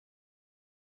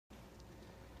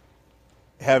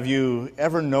Have you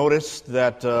ever noticed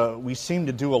that we seem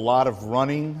to do a lot of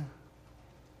running?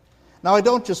 Now, I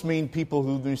don't just mean people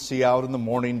who you see out in the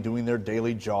morning doing their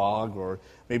daily jog, or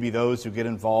maybe those who get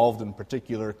involved in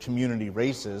particular community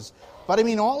races, but I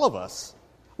mean all of us.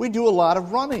 We do a lot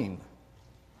of running,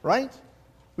 right?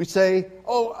 We say,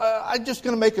 I'm just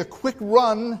going to make a quick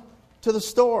run to the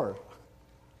store.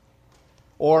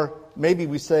 Or maybe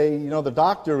we say, the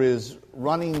doctor is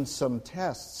running some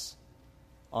tests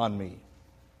on me.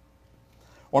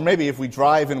 Or maybe if we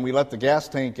drive and we let the gas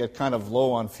tank get kind of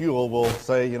low on fuel, we'll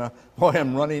say, boy,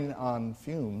 I'm running on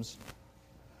fumes.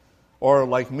 Or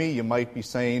like me, you might be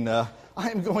saying,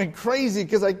 I'm going crazy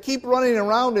because I keep running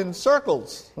around in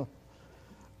circles.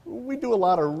 We do a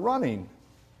lot of running.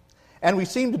 And we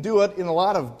seem to do it in a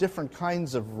lot of different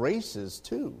kinds of races,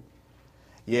 too.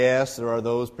 Yes, there are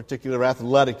those particular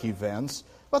athletic events,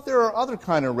 but there are other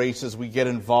kind of races we get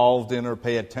involved in or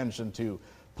pay attention to.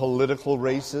 Political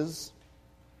races.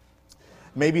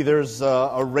 Maybe there's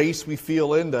a race we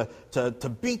feel in to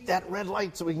beat that red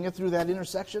light so we can get through that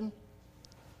intersection.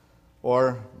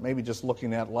 Or maybe just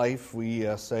looking at life, we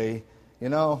say,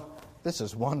 this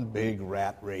is one big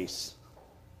rat race.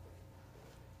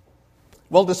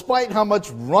 Well, despite how much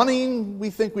running we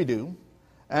think we do,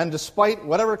 and despite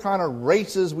whatever kind of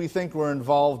races we think we're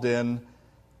involved in,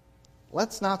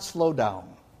 let's not slow down.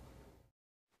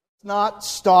 Let's not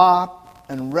stop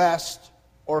and rest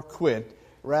or quit.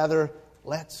 Rather,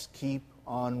 let's keep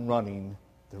on running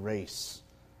the race.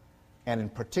 And in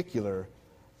particular,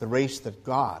 the race that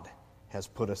God has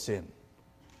put us in.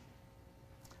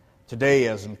 Today,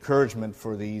 as encouragement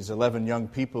for these 11 young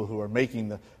people who are making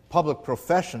the public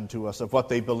profession to us of what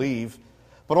they believe,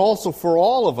 but also for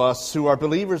all of us who are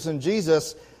believers in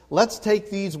Jesus, let's take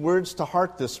these words to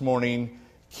heart this morning.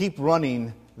 Keep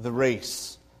running the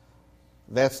race.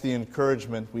 That's the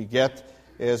encouragement we get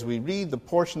as we read the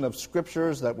portion of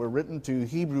Scriptures that were written to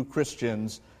Hebrew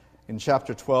Christians in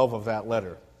chapter 12 of that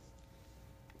letter.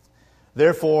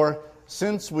 Therefore,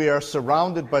 since we are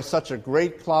surrounded by such a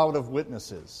great cloud of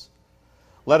witnesses,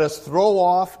 let us throw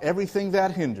off everything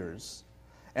that hinders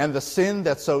and the sin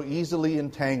that so easily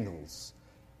entangles,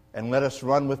 and let us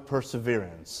run with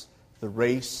perseverance the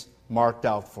race marked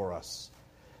out for us,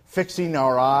 fixing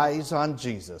our eyes on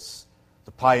Jesus,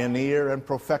 the pioneer and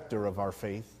perfecter of our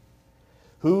faith,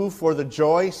 who for the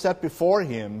joy set before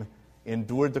him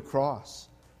endured the cross,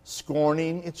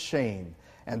 scorning its shame,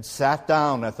 and sat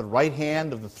down at the right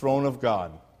hand of the throne of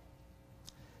God.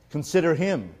 Consider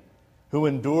him who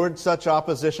endured such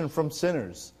opposition from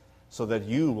sinners, so that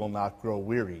you will not grow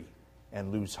weary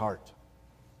and lose heart.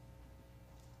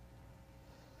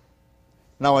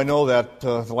 Now, I know that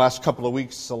the last couple of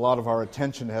weeks, a lot of our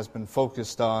attention has been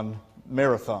focused on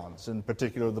marathons, in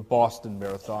particular the Boston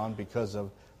Marathon, because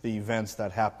of the events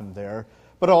that happened there.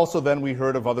 But also then we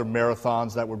heard of other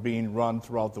marathons that were being run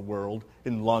throughout the world,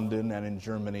 in London and in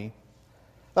Germany.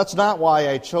 That's not why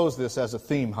I chose this as a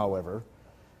theme, however.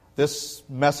 This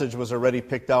message was already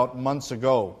picked out months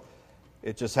ago.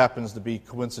 It just happens to be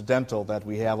coincidental that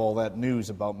we have all that news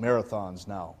about marathons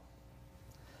now.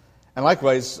 And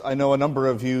likewise, I know a number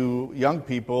of you young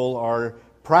people are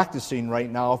practicing right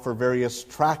now for various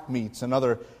track meets and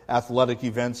other athletic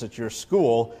events at your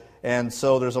school, and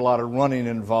so there's a lot of running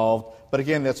involved. But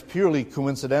again, that's purely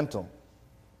coincidental.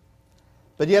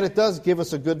 But yet it does give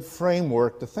us a good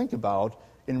framework to think about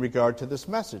in regard to this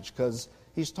message, because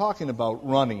he's talking about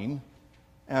running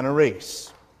and a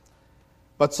race.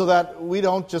 But so that we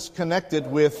don't just connect it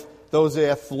with those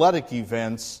athletic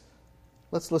events,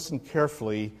 let's listen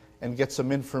carefully and get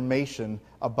some information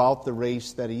about the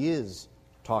race that he is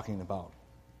talking about.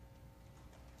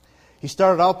 He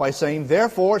started out by saying,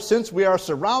 therefore, since we are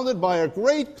surrounded by a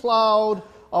great cloud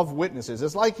of witnesses.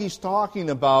 It's like he's talking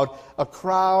about a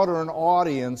crowd or an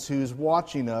audience who's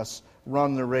watching us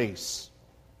run the race.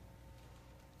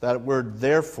 That word,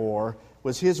 therefore,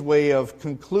 was his way of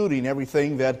concluding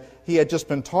everything that he had just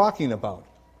been talking about.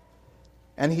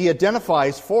 And he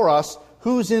identifies for us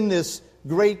who's in this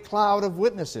great cloud of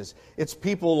witnesses. It's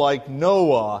people like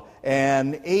Noah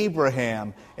and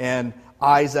Abraham and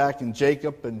Isaac and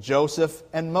Jacob and Joseph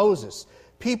and Moses.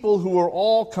 People who were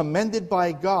all commended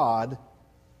by God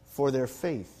for their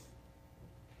faith.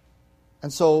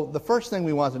 And so the first thing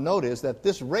we want to note is that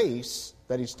this race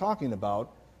that he's talking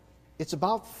about, it's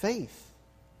about faith.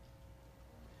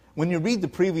 When you read the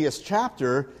previous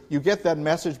chapter, you get that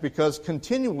message because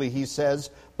continually he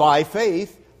says, by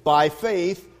faith, by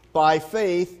faith, by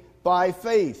faith, by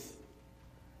faith.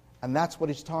 And that's what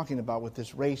he's talking about with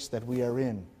this race that we are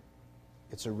in.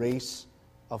 It's a race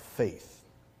of faith.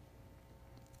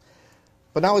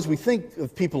 But now as we think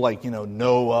of people like,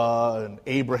 Noah and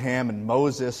Abraham and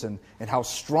Moses and how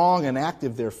strong and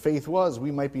active their faith was,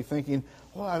 we might be thinking,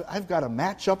 well, I've got to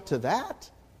match up to that.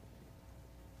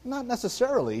 Not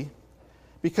necessarily,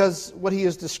 because what he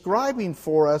is describing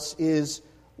for us is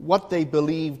what they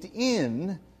believed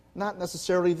in, not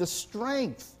necessarily the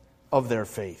strength of their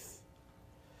faith.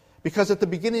 Because at the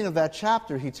beginning of that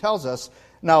chapter, he tells us,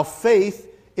 now faith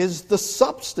is the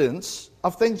substance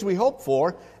of things we hope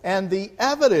for and the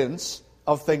evidence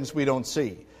of things we don't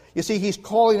see. You see, he's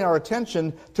calling our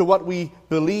attention to what we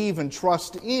believe and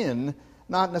trust in,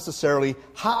 not necessarily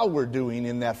how we're doing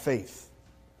in that faith.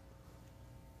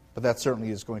 But that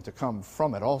certainly is going to come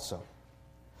from it also.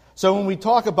 So when we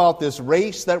talk about this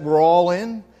race that we're all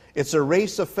in, it's a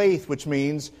race of faith, which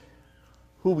means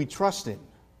who we trust in.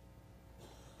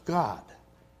 God.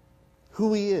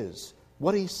 Who He is,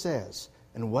 what He says,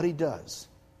 and what He does,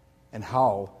 and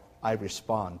how I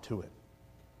respond to it.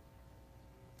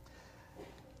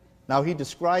 Now he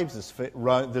describes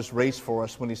this race for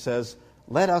us when he says,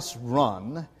 let us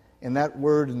run, and that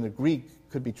word in the Greek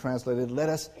could be translated, let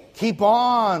us keep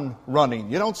on running.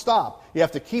 You don't stop. You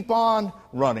have to keep on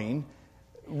running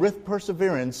with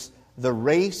perseverance the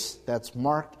race that's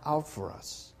marked out for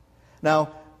us.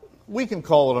 Now, we can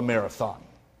call it a marathon.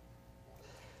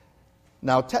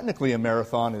 Now, technically a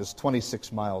marathon is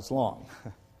 26 miles long.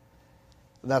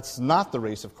 That's not the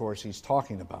race, of course, he's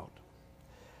talking about.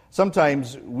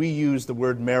 Sometimes we use the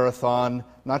word marathon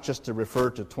not just to refer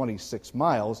to 26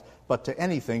 miles, but to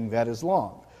anything that is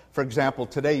long. For example,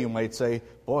 today you might say,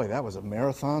 boy, that was a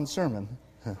marathon sermon.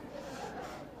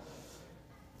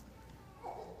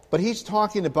 But he's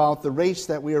talking about the race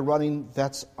that we are running,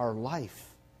 that's our life.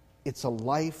 It's a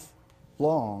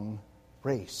lifelong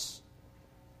race.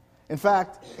 In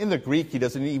fact, in the Greek, he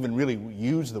doesn't even really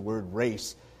use the word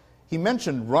race. He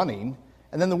mentioned running,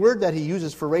 and then the word that he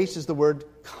uses for race is the word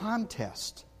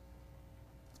contest.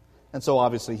 And so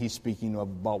obviously he's speaking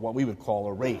about what we would call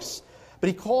a race. But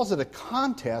he calls it a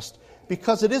contest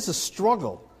because it is a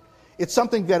struggle. It's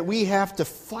something that we have to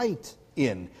fight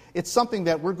in. It's something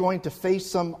that we're going to face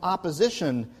some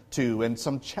opposition to and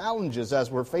some challenges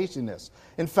as we're facing this.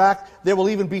 In fact, there will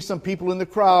even be some people in the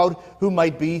crowd who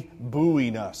might be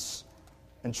booing us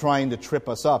and trying to trip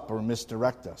us up or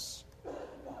misdirect us.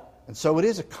 And so it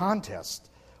is a contest,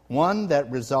 one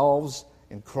that resolves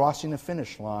in crossing a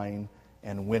finish line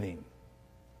and winning.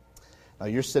 Now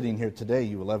you're sitting here today,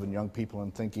 you 11 young people,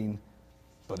 and thinking,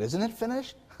 but isn't it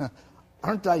finished?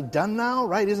 Aren't I done now,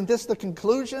 right? Isn't this the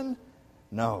conclusion?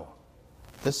 No.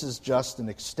 This is just an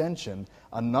extension,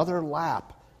 another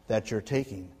lap that you're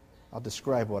taking. I'll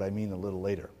describe what I mean a little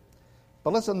later.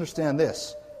 But let's understand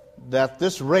this, that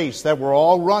this race that we're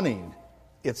all running,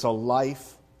 it's a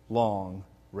lifelong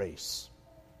race.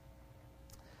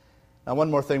 Now,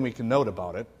 one more thing we can note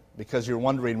about it, because you're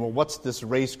wondering, well, what's this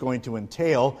race going to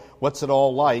entail? What's it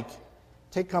all like?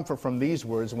 Take comfort from these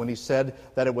words when he said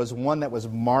that it was one that was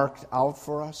marked out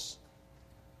for us.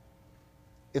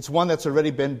 It's one that's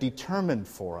already been determined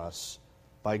for us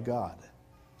by God.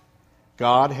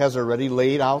 God has already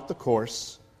laid out the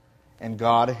course, and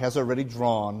God has already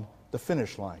drawn the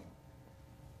finish line.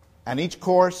 And each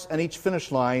course and each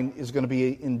finish line is going to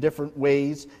be in different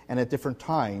ways and at different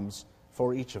times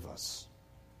for each of us.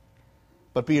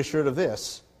 But be assured of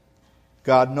this,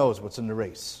 God knows what's in the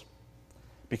race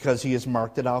because He has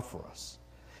marked it out for us.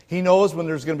 He knows when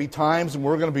there's going to be times when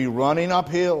we're going to be running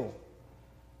uphill,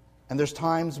 and there's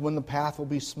times when the path will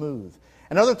be smooth,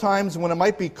 and other times when it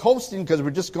might be coasting because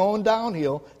we're just going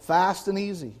downhill fast and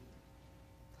easy.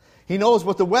 He knows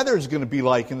what the weather is going to be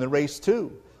like in the race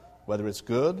too, whether it's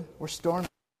good or stormy.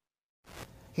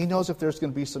 He knows if there's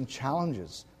going to be some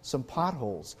challenges, some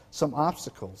potholes, some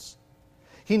obstacles.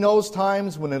 He knows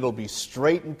times when it'll be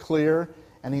straight and clear,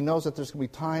 and He knows that there's going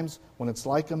to be times when it's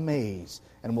like a maze,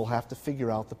 and we'll have to figure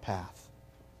out the path.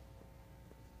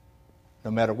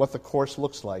 No matter what the course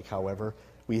looks like, however,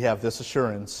 we have this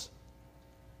assurance,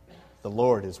 the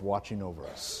Lord is watching over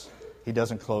us. He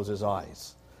doesn't close His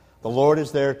eyes. The Lord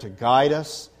is there to guide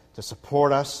us, to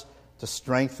support us, to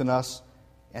strengthen us,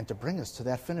 and to bring us to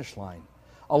that finish line.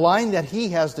 A line that He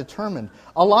has determined.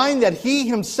 A line that He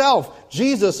Himself,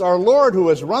 Jesus, our Lord, who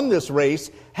has run this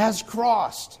race, has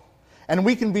crossed. And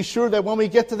we can be sure that when we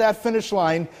get to that finish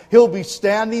line, He'll be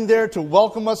standing there to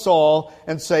welcome us all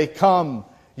and say, "Come,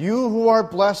 you who are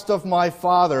blessed of my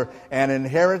Father, and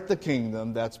inherit the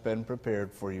kingdom that's been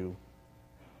prepared for you."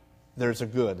 There's a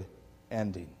good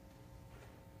ending.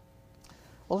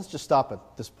 Well, let's just stop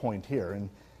at this point here and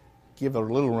give a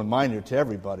little reminder to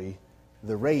everybody.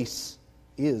 The race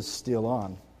is still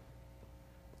on.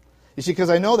 You see, because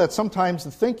I know that sometimes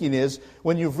the thinking is,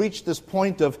 when you've reached this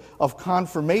point of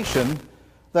confirmation,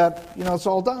 that, it's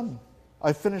all done.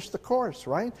 I finished the course,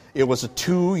 right? It was a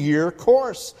 2-year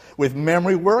course with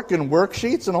memory work and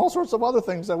worksheets and all sorts of other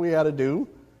things that we had to do.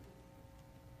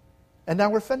 And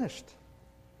now we're finished.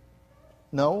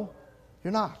 No,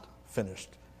 you're not finished.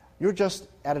 You're just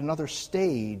at another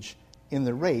stage in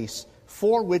the race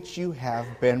for which you have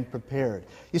been prepared.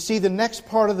 You see, the next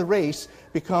part of the race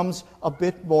becomes a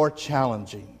bit more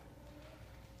challenging.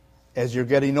 As you're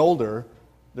getting older,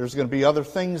 there's going to be other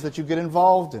things that you get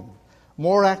involved in.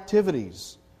 More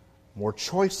activities, more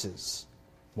choices,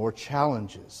 more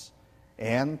challenges,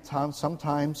 and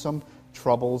sometimes some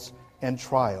troubles and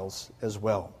trials as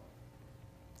well.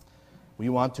 We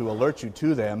want to alert you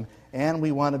to them, and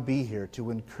we want to be here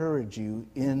to encourage you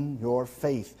in your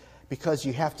faith, because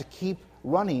you have to keep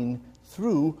running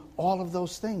through all of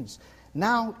those things.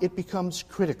 Now it becomes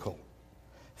critical.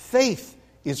 Faith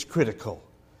is critical,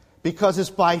 because it's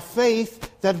by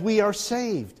faith that we are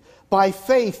saved. By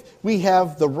faith, we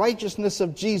have the righteousness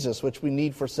of Jesus, which we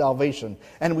need for salvation,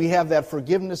 and we have that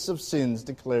forgiveness of sins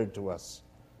declared to us.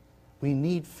 We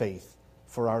need faith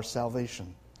for our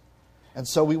salvation. And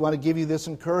so we want to give you this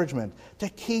encouragement to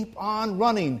keep on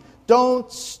running. Don't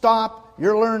stop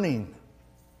your learning.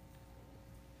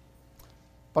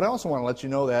 But I also want to let you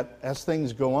know that as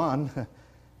things go on,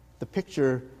 the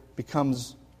picture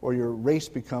becomes, or your race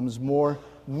becomes, more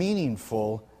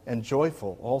meaningful and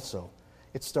joyful also.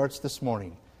 It starts this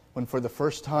morning, when for the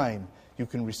first time you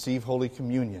can receive Holy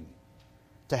Communion,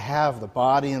 to have the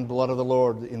body and blood of the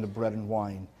Lord in the bread and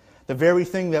wine. The very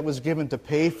thing that was given to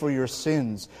pay for your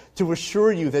sins, to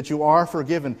assure you that you are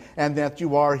forgiven and that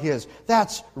you are His.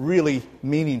 That's really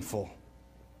meaningful.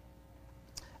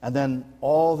 And then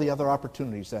all the other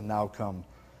opportunities that now come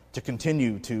to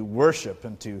continue to worship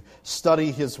and to study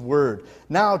His Word.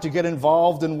 Now to get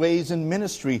involved in ways in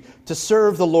ministry, to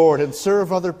serve the Lord and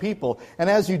serve other people. And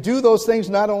as you do those things,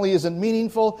 not only is it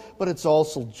meaningful, but it's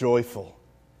also joyful.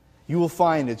 You will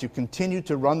find as you continue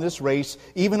to run this race,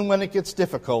 even when it gets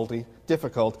difficult,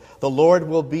 the Lord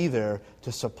will be there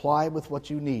to supply with what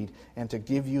you need and to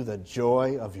give you the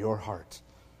joy of your heart.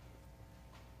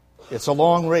 It's a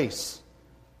long race,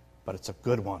 but it's a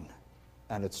good one,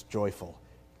 and it's joyful.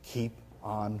 Keep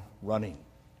on running.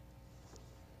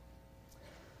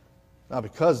 Now,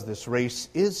 because this race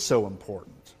is so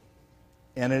important,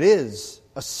 and it is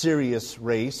a serious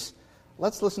race,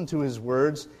 let's listen to His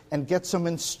words and get some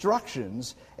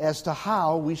instructions as to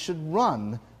how we should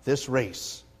run this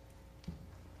race.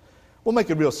 We'll make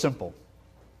it real simple.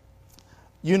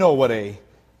 You know what a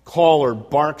caller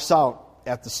barks out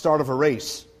at the start of a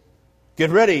race. Get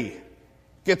ready,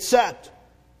 get set,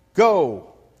 go.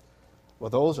 Well,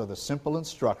 those are the simple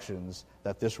instructions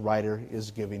that this writer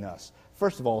is giving us.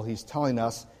 First of all, he's telling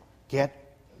us,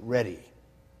 get ready.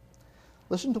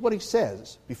 Listen to what he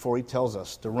says before he tells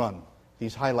us to run.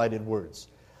 These highlighted words.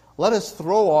 Let us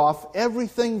throw off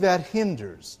everything that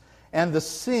hinders and the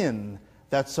sin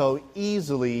that so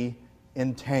easily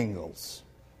entangles.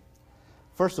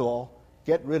 First of all,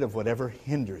 get rid of whatever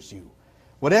hinders you.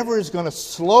 Whatever is going to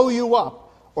slow you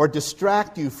up or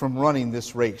distract you from running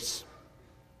this race.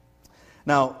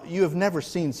 Now, you have never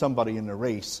seen somebody in a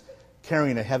race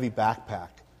carrying a heavy backpack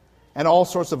and all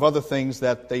sorts of other things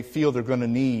that they feel they're going to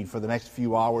need for the next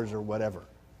few hours or whatever.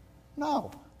 No,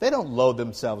 they don't load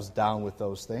themselves down with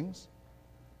those things.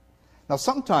 Now,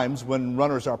 sometimes when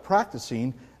runners are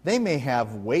practicing, they may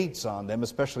have weights on them,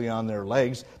 especially on their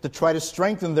legs, to try to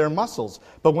strengthen their muscles.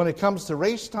 But when it comes to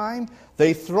race time,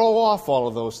 they throw off all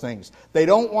of those things. They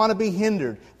don't want to be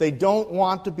hindered. They don't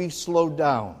want to be slowed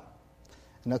down.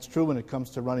 And that's true when it comes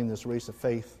to running this race of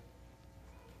faith.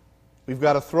 We've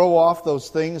got to throw off those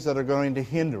things that are going to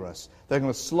hinder us. They're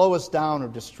going to slow us down or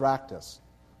distract us.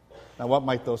 Now, what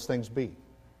might those things be?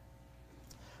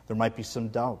 There might be some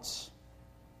doubts.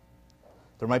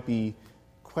 There might be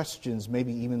questions,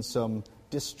 maybe even some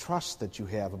distrust that you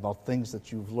have about things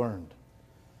that you've learned.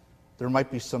 There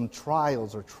might be some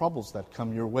trials or troubles that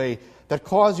come your way that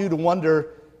cause you to wonder,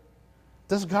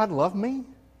 does God love me?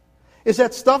 Is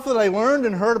that stuff that I learned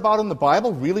and heard about in the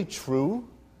Bible really true?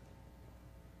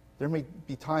 There may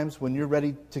be times when you're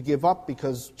ready to give up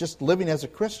because just living as a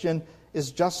Christian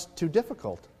is just too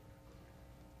difficult.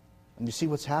 And you see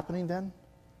what's happening then?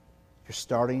 You're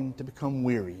starting to become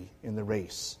weary in the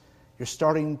race. You're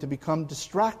starting to become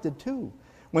distracted too,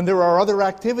 when there are other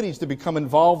activities to become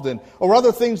involved in, or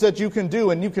other things that you can do,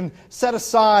 and you can set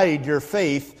aside your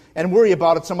faith and worry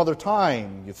about it some other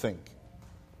time, you think.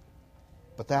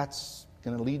 But that's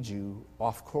going to lead you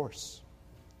off course.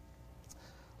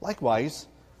 Likewise,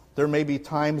 there may be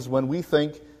times when we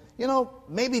think,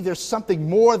 maybe there's something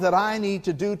more that I need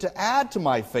to do to add to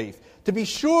my faith, to be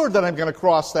sure that I'm going to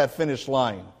cross that finish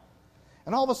line.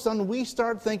 And all of a sudden we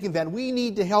start thinking that we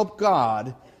need to help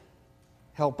God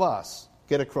help us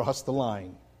get across the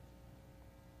line.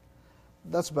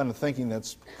 That's been a thinking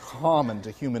that's common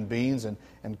to human beings and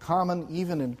common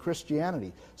even in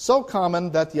Christianity. So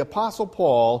common that the Apostle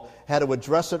Paul had to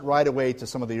address it right away to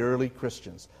some of the early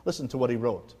Christians. Listen to what he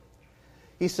wrote.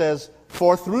 He says,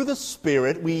 "For through the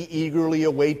Spirit we eagerly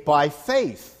await by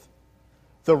faith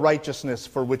the righteousness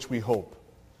for which we hope.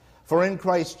 For in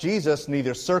Christ Jesus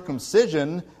neither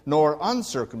circumcision nor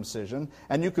uncircumcision,"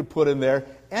 and you could put in there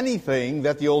anything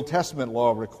that the Old Testament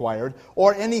law required,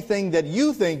 or anything that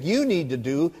you think you need to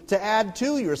do to add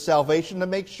to your salvation to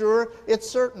make sure it's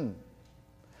certain.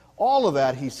 All of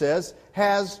that, he says,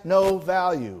 has no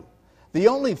value. The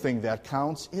only thing that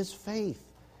counts is faith,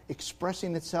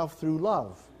 expressing itself through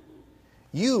love.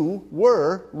 You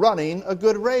were running a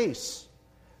good race.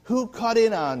 Who cut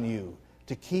in on you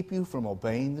to keep you from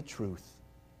obeying the truth?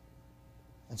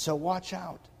 And so watch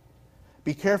out.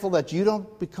 Be careful that you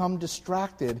don't become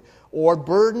distracted or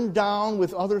burdened down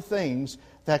with other things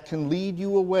that can lead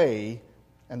you away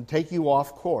and take you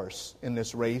off course in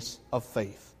this race of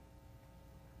faith.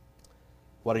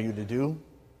 What are you to do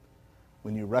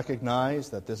when you recognize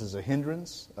that this is a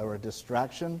hindrance or a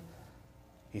distraction?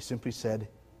 He simply said,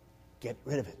 get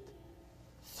rid of it.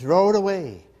 Throw it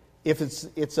away. If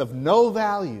it's of no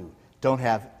value, don't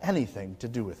have anything to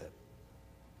do with it.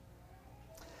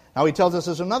 Now he tells us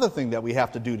there's another thing that we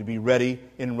have to do to be ready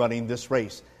in running this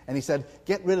race. And he said,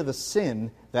 get rid of the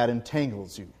sin that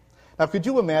entangles you. Now could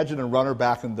you imagine a runner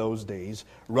back in those days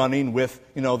running with,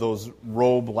 those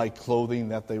robe-like clothing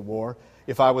that they wore?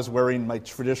 If I was wearing my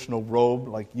traditional robe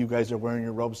like you guys are wearing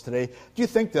your robes today, do you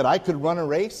think that I could run a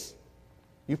race?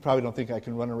 You probably don't think I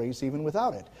can run a race even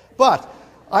without it. But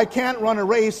I can't run a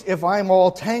race if I'm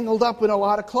all tangled up in a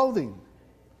lot of clothing.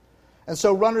 And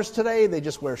so runners today, they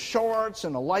just wear shorts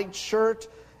and a light shirt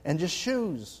and just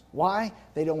shoes. Why?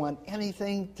 They don't want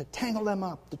anything to tangle them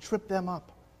up, to trip them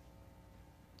up.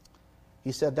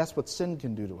 He said that's what sin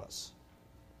can do to us.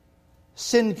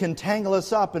 Sin can tangle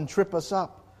us up and trip us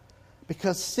up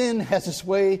because sin has this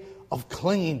way of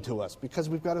clinging to us because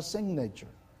we've got a sin nature.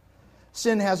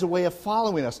 Sin has a way of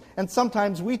following us. And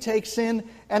sometimes we take sin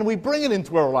and we bring it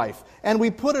into our life and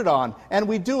we put it on and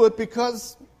we do it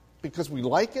because we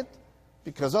like it,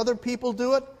 because other people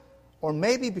do it, or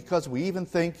maybe because we even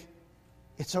think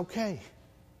it's okay.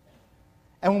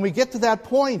 And when we get to that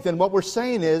point, then what we're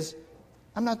saying is,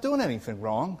 I'm not doing anything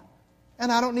wrong,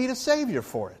 and I don't need a Savior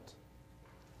for it.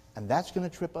 And that's going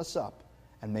to trip us up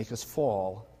and make us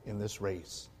fall in this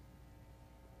race.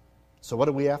 So what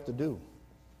do we have to do?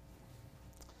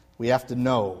 We have to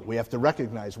know, we have to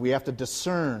recognize, we have to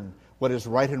discern what is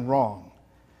right and wrong.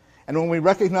 And when we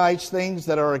recognize things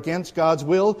that are against God's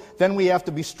will, then we have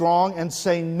to be strong and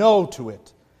say no to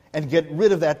it and get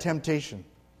rid of that temptation.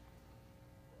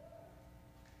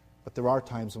 But there are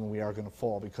times when we are going to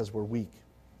fall because we're weak.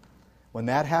 When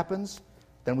that happens,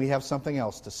 then we have something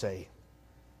else to say.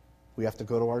 We have to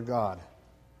go to our God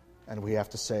and we have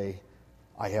to say,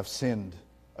 I have sinned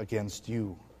against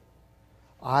you.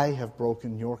 I have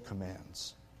broken your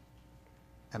commands,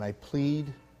 and I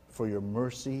plead for your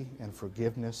mercy and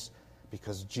forgiveness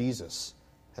because Jesus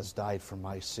has died for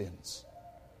my sins.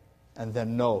 And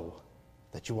then know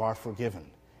that you are forgiven,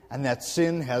 and that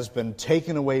sin has been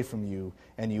taken away from you,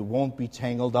 and you won't be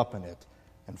tangled up in it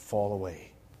and fall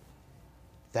away.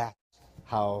 That's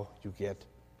how you get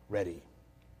ready.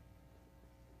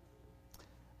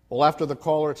 Well, after the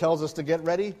caller tells us to get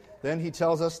ready, then he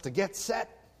tells us to get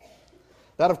set.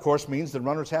 That, of course, means the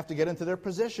runners have to get into their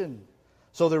position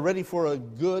so they're ready for a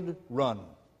good run.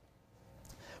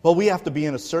 Well, we have to be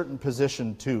in a certain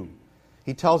position, too.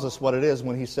 He tells us what it is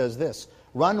when he says this,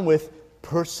 run with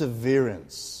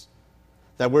perseverance.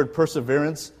 That word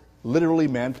perseverance literally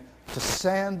meant to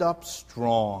stand up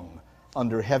strong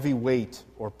under heavy weight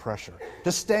or pressure.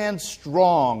 To stand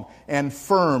strong and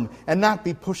firm and not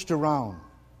be pushed around.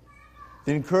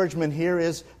 The encouragement here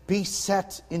is be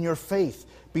set in your faith.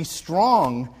 Be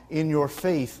strong in your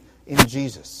faith in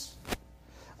Jesus.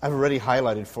 I've already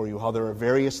highlighted for you how there are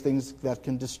various things that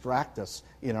can distract us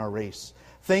in our race.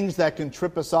 Things that can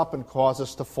trip us up and cause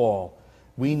us to fall.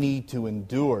 We need to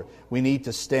endure. We need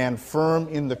to stand firm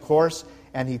in the course.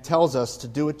 And he tells us to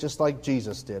do it just like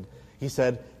Jesus did. He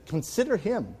said, consider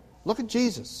him. Look at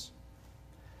Jesus,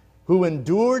 who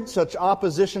endured such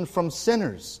opposition from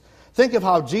sinners. Think of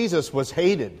how Jesus was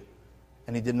hated,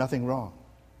 and he did nothing wrong.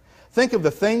 Think of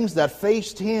the things that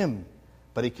faced him,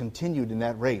 but he continued in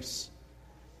that race.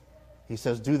 He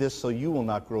says, do this so you will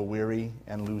not grow weary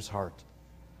and lose heart.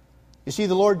 You see,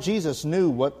 the Lord Jesus knew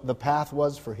what the path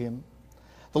was for him.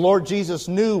 The Lord Jesus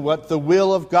knew what the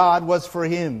will of God was for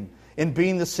him in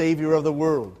being the Savior of the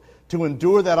world, to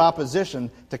endure that opposition,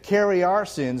 to carry our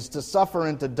sins, to suffer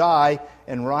and to die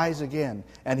and rise again.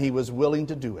 And he was willing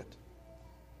to do it.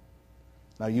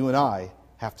 Now you and I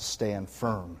have to stand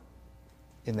firm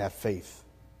in that faith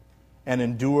and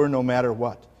endure no matter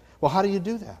what. Well, how do you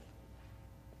do that?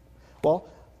 Well,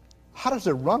 how does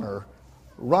a runner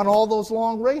run all those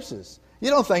long races?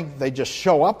 You don't think they just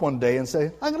show up one day and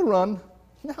say, I'm going to run.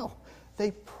 No,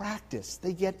 they practice.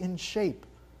 They get in shape.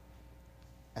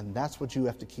 And that's what you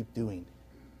have to keep doing.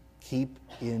 Keep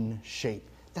in shape.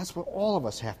 That's what all of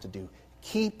us have to do.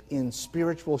 Keep in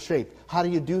spiritual shape. How do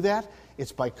you do that?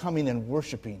 It's by coming and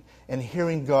worshiping and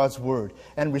hearing God's word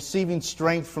and receiving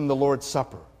strength from the Lord's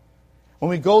Supper. When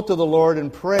we go to the Lord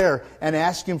in prayer and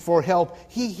ask Him for help,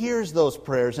 He hears those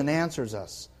prayers and answers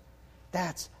us.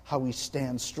 That's how we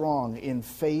stand strong in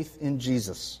faith in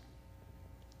Jesus.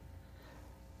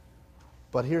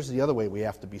 But here's the other way we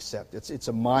have to be set. It's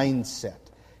a mindset.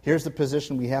 Here's the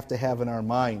position we have to have in our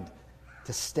mind: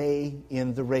 to stay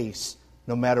in the race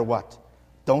no matter what.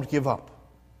 Don't give up.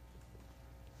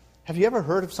 Have you ever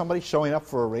heard of somebody showing up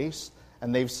for a race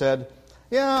and they've said,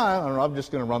 yeah, I don't know, I'm just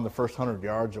going to run the first 100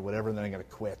 yards or whatever and then I'm going to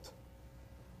quit.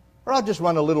 Or I'll just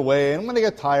run a little way and when I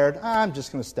get tired, I'm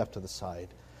just going to step to the side.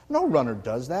 No runner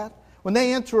does that. When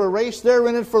they enter a race, they're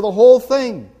in it for the whole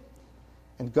thing.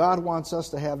 And God wants us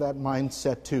to have that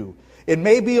mindset too. It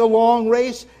may be a long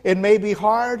race. It may be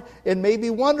hard. It may be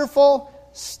wonderful.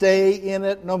 Stay in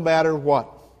it no matter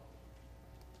what.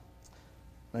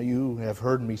 Now you have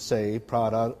heard me say,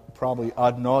 probably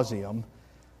ad nauseum,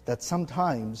 that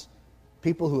sometimes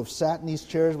people who have sat in these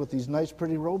chairs with these nice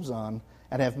pretty robes on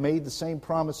and have made the same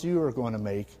promise you are going to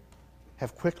make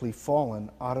have quickly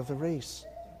fallen out of the race.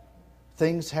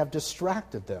 Things have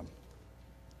distracted them.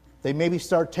 They maybe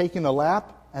start taking a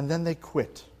lap and then they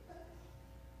quit.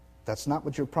 That's not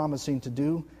what you're promising to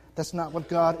do. That's not what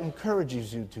God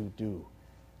encourages you to do.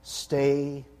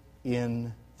 Stay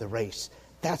in the race.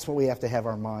 That's what we have to have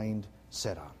our mind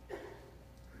set on.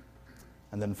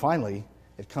 And then finally,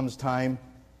 it comes time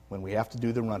when we have to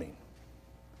do the running.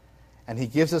 And He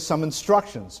gives us some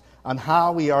instructions on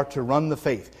how we are to run the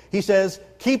faith. He says,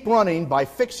 keep running by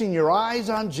fixing your eyes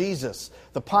on Jesus,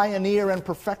 the pioneer and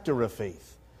perfecter of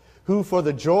faith, who for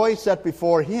the joy set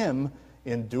before Him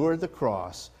endured the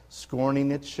cross,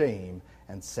 scorning its shame,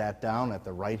 and sat down at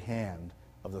the right hand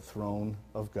of the throne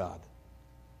of God.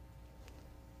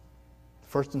 The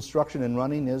first instruction in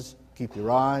running is keep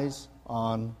your eyes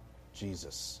on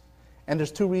Jesus. And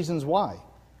there's two reasons why.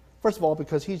 First of all,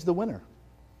 because He's the winner.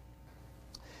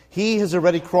 He has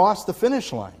already crossed the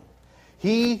finish line.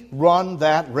 He run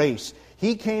that race.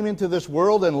 He came into this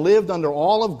world and lived under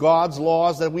all of God's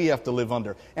laws that we have to live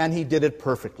under. And He did it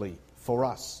perfectly for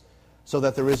us, so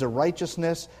that there is a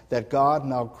righteousness that God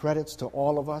now credits to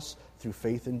all of us through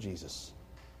faith in Jesus.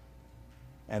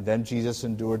 And then Jesus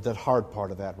endured that hard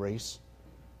part of that race,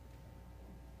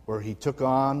 where He took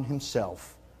on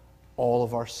Himself all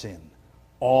of our sin,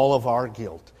 all of our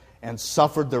guilt, and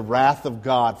suffered the wrath of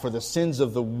God for the sins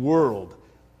of the world,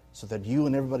 so that you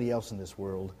and everybody else in this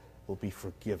world will be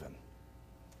forgiven.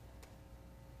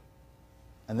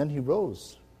 And then He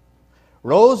rose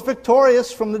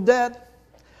victorious from the dead,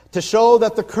 to show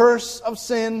that the curse of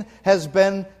sin has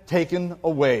been taken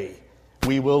away.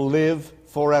 We will live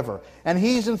forever. And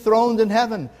He's enthroned in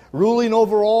heaven, ruling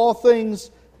over all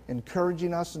things,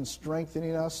 encouraging us and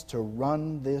strengthening us to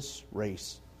run this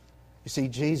race. You see,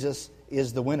 Jesus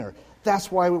is the winner.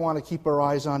 That's why we want to keep our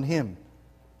eyes on Him.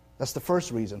 That's the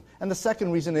first reason. And the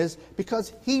second reason is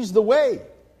because He's the way.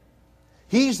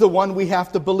 He's the one we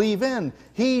have to believe in.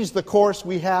 He's the course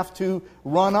we have to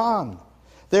run on.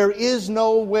 There is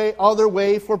no other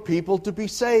way for people to be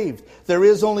saved. There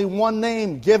is only one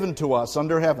name given to us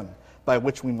under heaven by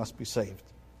which we must be saved.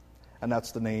 And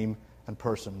that's the name and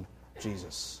person,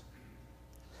 Jesus.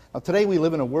 Now, today we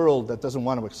live in a world that doesn't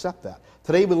want to accept that.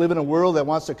 Today we live in a world that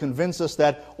wants to convince us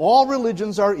that all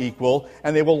religions are equal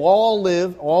and they will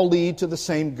all lead to the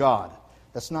same God.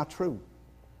 That's not true.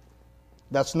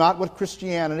 That's not what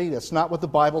Christianity, that's not what the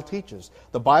Bible teaches.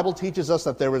 The Bible teaches us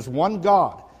that there is one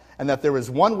God and that there is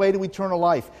one way to eternal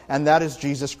life, and that is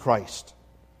Jesus Christ.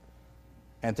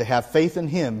 And to have faith in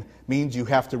Him means you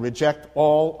have to reject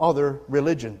all other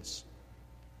religions.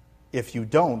 If you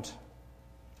don't,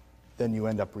 then you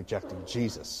end up rejecting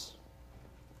Jesus.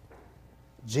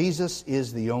 Jesus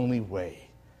is the only way.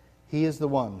 He is the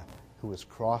one who has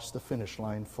crossed the finish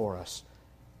line for us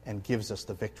and gives us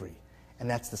the victory. And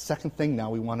that's the second thing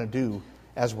now we want to do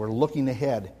as we're looking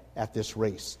ahead at this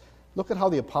race. Look at how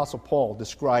the Apostle Paul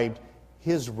described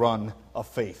his run of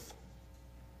faith.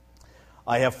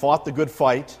 I have fought the good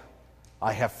fight.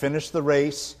 I have finished the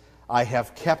race. I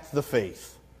have kept the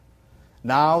faith.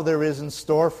 Now there is in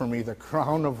store for me the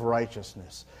crown of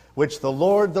righteousness, which the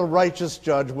Lord, the righteous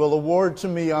judge, will award to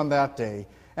me on that day,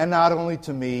 and not only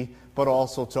to me, but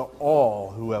also to all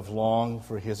who have longed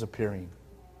for his appearing.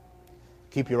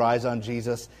 Keep your eyes on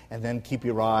Jesus, and then keep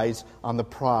your eyes on the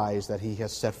prize that he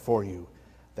has set for you,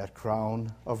 that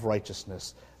crown of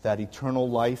righteousness, that eternal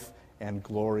life and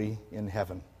glory in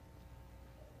heaven.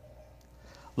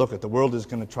 Look, the world is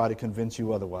going to try to convince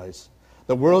you otherwise.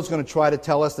 The world's going to try to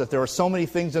tell us that there are so many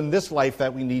things in this life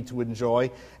that we need to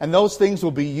enjoy, and those things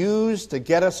will be used to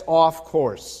get us off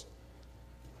course.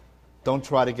 Don't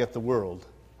try to get the world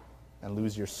and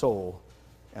lose your soul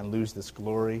and lose this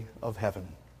glory of heaven.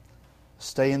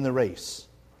 Stay in the race.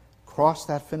 Cross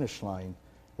that finish line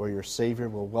where your Savior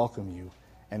will welcome you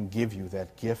and give you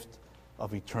that gift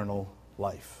of eternal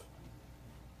life.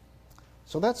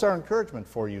 So that's our encouragement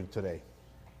for you today.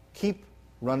 Keep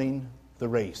running the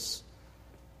race.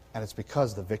 And it's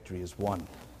because the victory is won.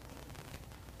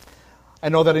 I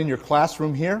know that in your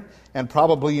classroom here, and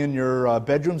probably in your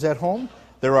bedrooms at home,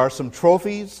 there are some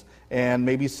trophies and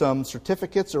maybe some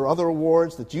certificates or other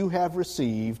awards that you have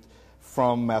received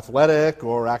from athletic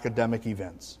or academic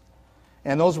events.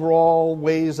 And those were all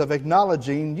ways of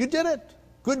acknowledging you did it.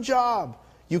 Good job.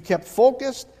 You kept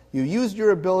focused, you used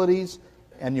your abilities,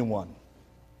 and you won.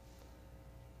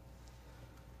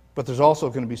 But there's also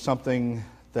going to be something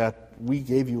that we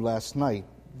gave you last night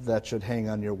that should hang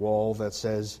on your wall that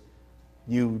says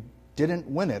you didn't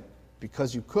win it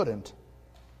because you couldn't,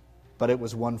 but it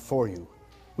was won for you.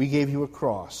 We gave you a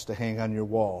cross to hang on your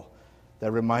wall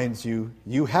that reminds you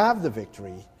you have the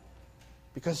victory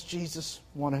because Jesus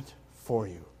won it for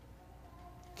you.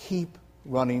 Keep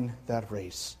running that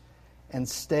race and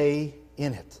stay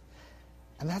in it.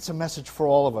 And that's a message for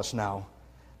all of us now,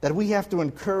 that we have to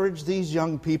encourage these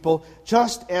young people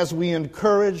just as we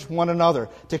encourage one another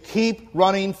to keep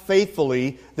running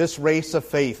faithfully this race of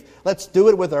faith. Let's do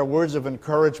it with our words of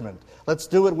encouragement. Let's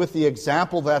do it with the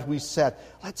example that we set.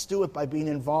 Let's do it by being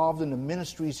involved in the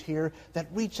ministries here that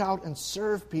reach out and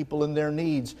serve people in their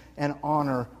needs and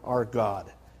honor our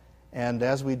God. And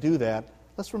as we do that,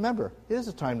 let's remember, it is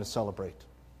a time to celebrate.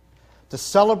 To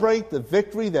celebrate the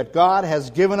victory that God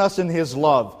has given us in his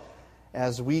love.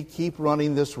 As we keep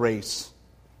running this race,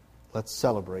 let's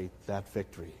celebrate that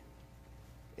victory.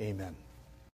 Amen.